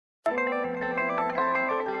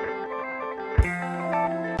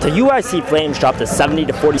The UIC Flames dropped a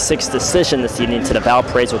 70-46 decision this evening to the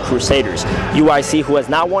Valparaiso Crusaders. UIC, who has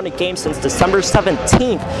not won a game since December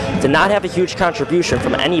 17th, did not have a huge contribution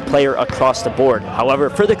from any player across the board. However,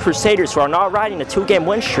 for the Crusaders, who are now riding a 2-game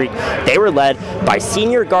win streak, they were led by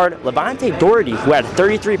senior guard Levante Doherty, who had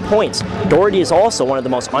 33 points. Doherty is also one of the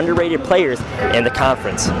most underrated players in the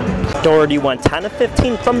conference. Doherty went 10 of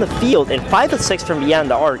 15 from the field and 5 of 6 from beyond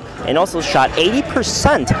the arc, and also shot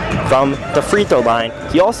 80% from the free throw line.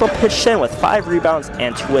 He also pitched in with 5 rebounds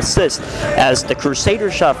and 2 assists, as the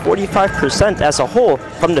Crusaders shot 45% as a whole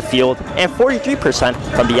from the field and 43%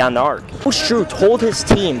 from beyond the arc. Coach Drew told his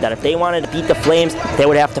team that if they wanted to beat the Flames, they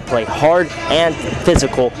would have to play hard and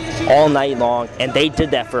physical all night long, and they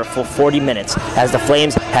did that for a full 40 minutes, as the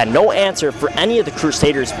Flames had no answer for any of the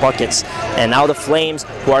Crusaders' buckets. And now the Flames,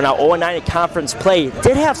 who are now 0-9 in conference play,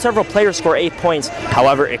 did have several players score 8 points.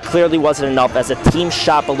 However, it clearly wasn't enough, as the team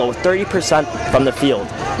shot below 30% from the field.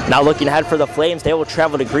 Now looking ahead for the Flames, they will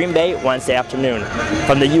travel to Green Bay Wednesday afternoon.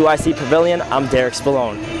 From the UIC Pavilion, I'm Derek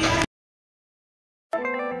Spallone.